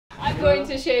going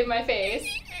to shave my face,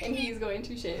 and he's going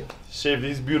to shave. Shave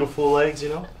these beautiful legs, you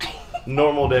know?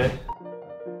 Normal day.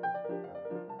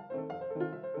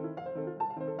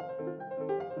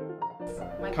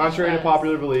 Contrary to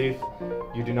popular belief,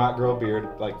 you do not grow a beard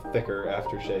like thicker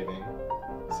after shaving.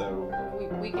 So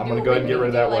I'm gonna go ahead and get rid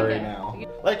of that worry now.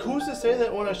 Like, who's to say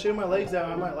that when I shave my legs out,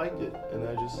 I might like it, and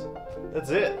that's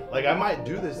it. Like, I might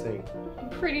do this thing. I'm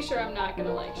pretty sure I'm not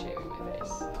gonna like shaving my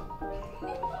face.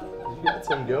 You got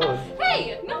some going.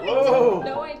 Hey, no, Whoa.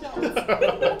 I don't.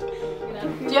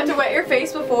 Do you have to wet your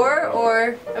face before,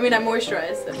 or I mean, I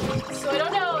moisturize them. So I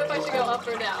don't know if I should go up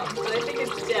or down, but I think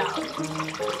it's down.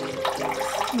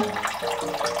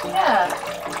 Yeah,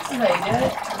 this is how you do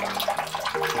it.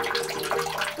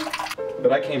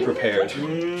 But I came prepared.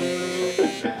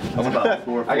 I'm about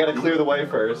 4. I gotta clear the way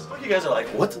first. You guys are like,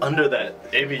 what's under that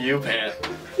ABU pant?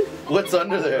 What's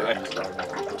under there?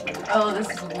 Oh, this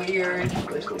is weird.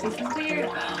 This is weird.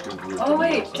 Oh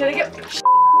wait, can I get?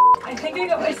 I think I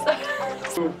got my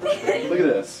stuff. Look at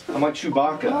this. I'm like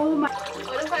Chewbacca. Oh my.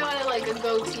 What if I wanted like a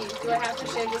goatee? Do I have to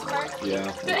shave this part?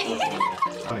 Yeah.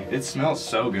 It smells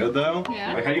so good though.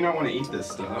 Yeah. Like, how do you not want to eat this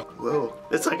stuff? Whoa.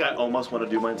 It's like I almost want to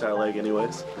do my entire leg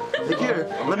anyways. Like, here,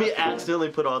 let me accidentally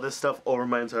put all this stuff over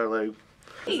my entire leg.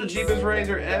 It's the cheapest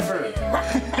razor ever.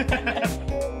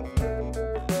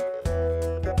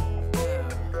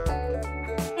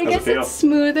 I guess it's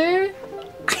smoother.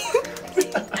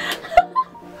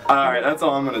 Alright, that's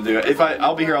all I'm gonna do.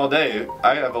 I'll be here all day.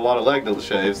 I have a lot of leg to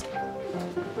shave.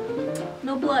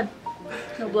 No blood.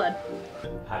 No blood.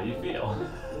 How do you feel?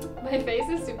 My face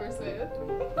is super smooth.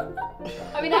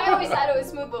 I mean, I always thought it was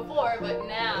smooth before, but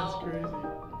now.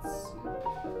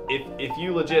 If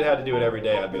you legit had to do it every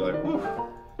day, I'd be like, whew.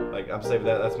 Like, I'm saving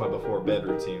that. That's my before bed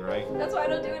routine, right? That's why I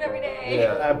don't do it every day.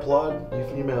 Yeah, I applaud you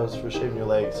females for shaving your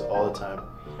legs all the time.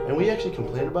 And we actually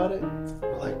complain about it.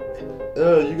 We're like,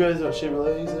 oh, you guys don't shave your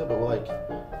legs? But we're like,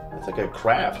 it's like a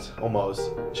craft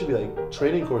almost. It should be like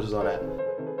training courses on that.